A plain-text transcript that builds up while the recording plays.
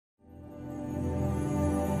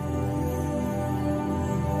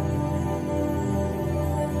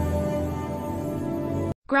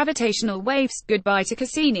Gravitational Waves, Goodbye to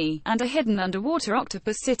Cassini, and a Hidden Underwater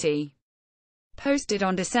Octopus City. Posted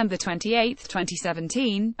on December 28,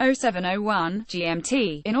 2017, 0701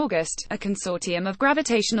 GMT. In August, a consortium of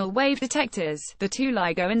gravitational wave detectors, the two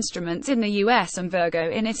LIGO instruments in the US and Virgo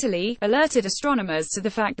in Italy, alerted astronomers to the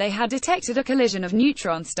fact they had detected a collision of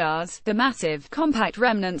neutron stars, the massive, compact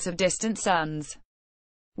remnants of distant suns.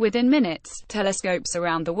 Within minutes, telescopes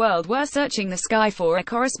around the world were searching the sky for a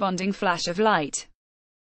corresponding flash of light.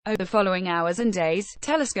 Over the following hours and days,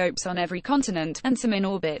 telescopes on every continent, and some in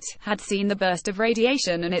orbit, had seen the burst of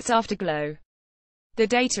radiation and its afterglow. The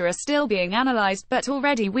data are still being analyzed, but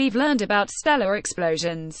already we've learned about stellar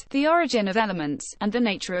explosions, the origin of elements, and the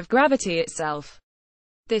nature of gravity itself.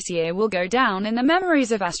 This year will go down in the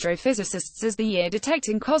memories of astrophysicists as the year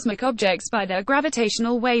detecting cosmic objects by their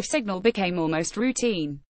gravitational wave signal became almost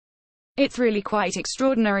routine. It's really quite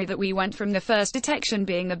extraordinary that we went from the first detection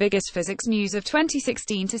being the biggest physics news of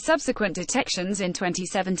 2016 to subsequent detections in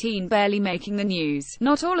 2017 barely making the news.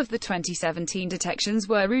 Not all of the 2017 detections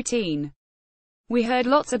were routine. We heard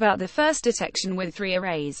lots about the first detection with 3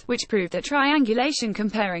 arrays, which proved that triangulation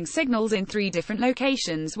comparing signals in 3 different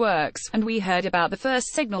locations works, and we heard about the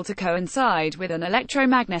first signal to coincide with an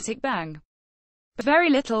electromagnetic bang. But very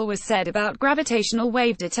little was said about gravitational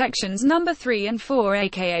wave detections number 3 and 4,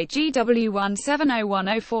 aka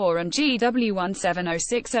GW170104 and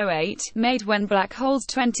GW170608, made when black holes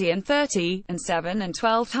 20 and 30, and 7 and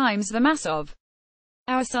 12 times the mass of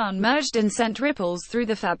our Sun merged and sent ripples through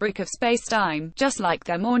the fabric of space-time. Just like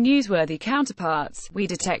their more newsworthy counterparts, we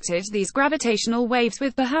detected these gravitational waves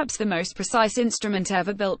with perhaps the most precise instrument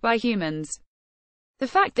ever built by humans. The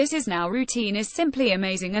fact this is now routine is simply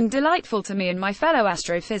amazing and delightful to me and my fellow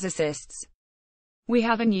astrophysicists. We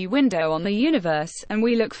have a new window on the universe, and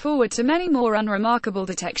we look forward to many more unremarkable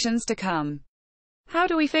detections to come. How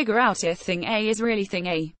do we figure out if thing A is really thing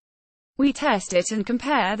A? We test it and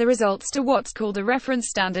compare the results to what's called a reference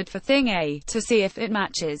standard for thing A, to see if it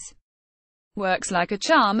matches. Works like a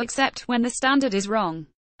charm except when the standard is wrong.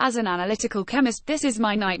 As an analytical chemist, this is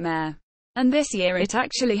my nightmare. And this year it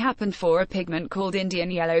actually happened for a pigment called Indian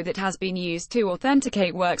yellow that has been used to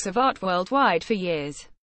authenticate works of art worldwide for years.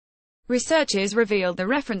 Researchers revealed the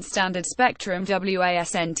reference standard spectrum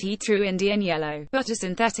WASNT true Indian yellow, but a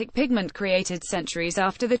synthetic pigment created centuries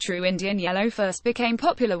after the true Indian yellow first became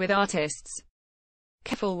popular with artists.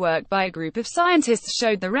 Careful work by a group of scientists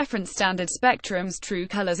showed the reference standard spectrum's true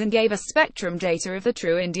colors and gave us spectrum data of the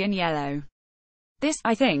true Indian yellow. This,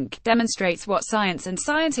 I think, demonstrates what science and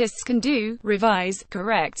scientists can do: revise,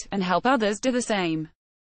 correct, and help others do the same.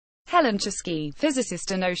 Helen Chesky,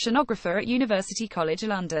 physicist and oceanographer at University College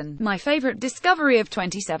London. My favorite discovery of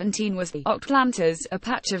 2017 was the Octlantas, a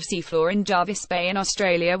patch of seafloor in Jervis Bay in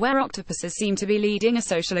Australia where octopuses seem to be leading a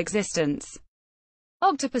social existence.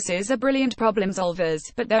 Octopuses are brilliant problem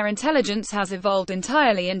solvers, but their intelligence has evolved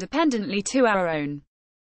entirely independently to our own.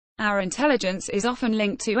 Our intelligence is often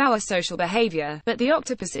linked to our social behavior, but the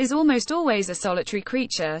octopus is almost always a solitary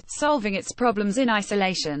creature, solving its problems in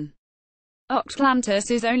isolation.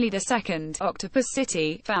 Octlantis is only the second octopus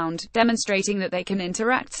city found, demonstrating that they can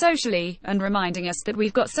interact socially, and reminding us that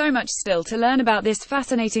we've got so much still to learn about this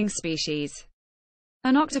fascinating species.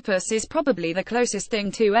 An octopus is probably the closest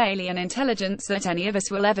thing to alien intelligence that any of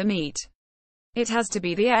us will ever meet. It has to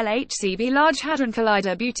be the LHCb Large Hadron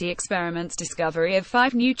Collider Beauty Experiment's discovery of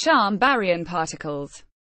 5 new charm baryon particles.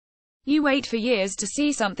 You wait for years to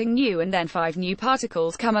see something new and then 5 new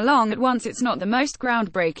particles come along at once. It's not the most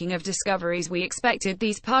groundbreaking of discoveries. We expected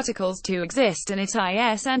these particles to exist and it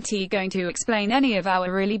isn't going to explain any of our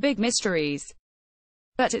really big mysteries.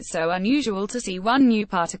 But it's so unusual to see 1 new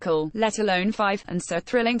particle, let alone 5, and so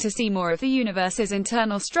thrilling to see more of the universe's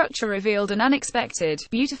internal structure revealed, an unexpected,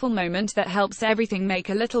 beautiful moment that helps everything make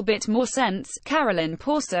a little bit more sense. Carolyn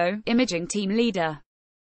Porso, imaging team leader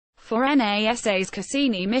for NASA's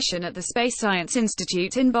Cassini mission at the Space Science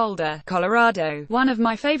Institute in Boulder, Colorado. One of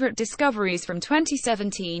my favorite discoveries from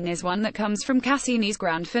 2017 is one that comes from Cassini's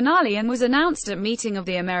grand finale and was announced at a meeting of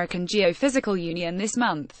the American Geophysical Union this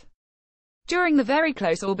month. During the very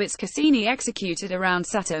close orbits Cassini executed around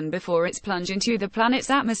Saturn before its plunge into the planet's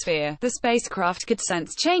atmosphere, the spacecraft could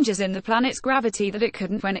sense changes in the planet's gravity that it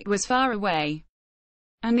couldn't when it was far away.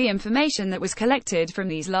 And the information that was collected from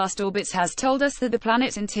these last orbits has told us that the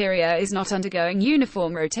planet's interior is not undergoing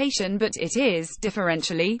uniform rotation, but it is,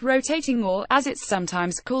 differentially, rotating, or, as it's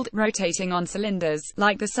sometimes called, rotating on cylinders,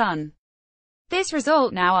 like the Sun. This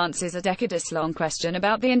result now answers a decades-long question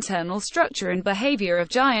about the internal structure and behavior of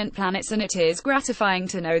giant planets, and it is gratifying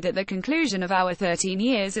to know that the conclusion of our 13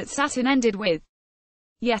 years at Saturn ended with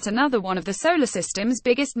yet another one of the solar system's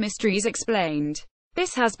biggest mysteries explained.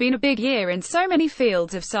 This has been a big year in so many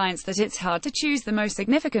fields of science that it's hard to choose the most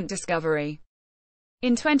significant discovery.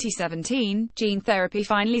 In 2017, gene therapy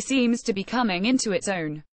finally seems to be coming into its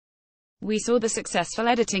own. We saw the successful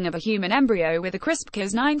editing of a human embryo with a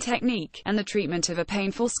CRISPR-Cas9 technique, and the treatment of a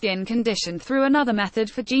painful skin condition through another method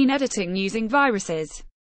for gene editing using viruses.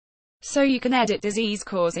 So you can edit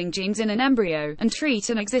disease-causing genes in an embryo, and treat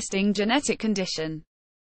an existing genetic condition.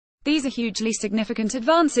 These are hugely significant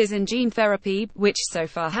advances in gene therapy, which so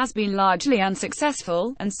far has been largely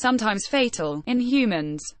unsuccessful, and sometimes fatal, in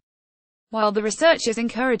humans. While the research is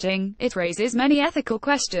encouraging, it raises many ethical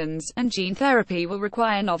questions, and gene therapy will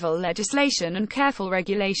require novel legislation and careful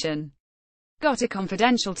regulation. Got a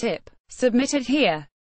confidential tip? Submitted here.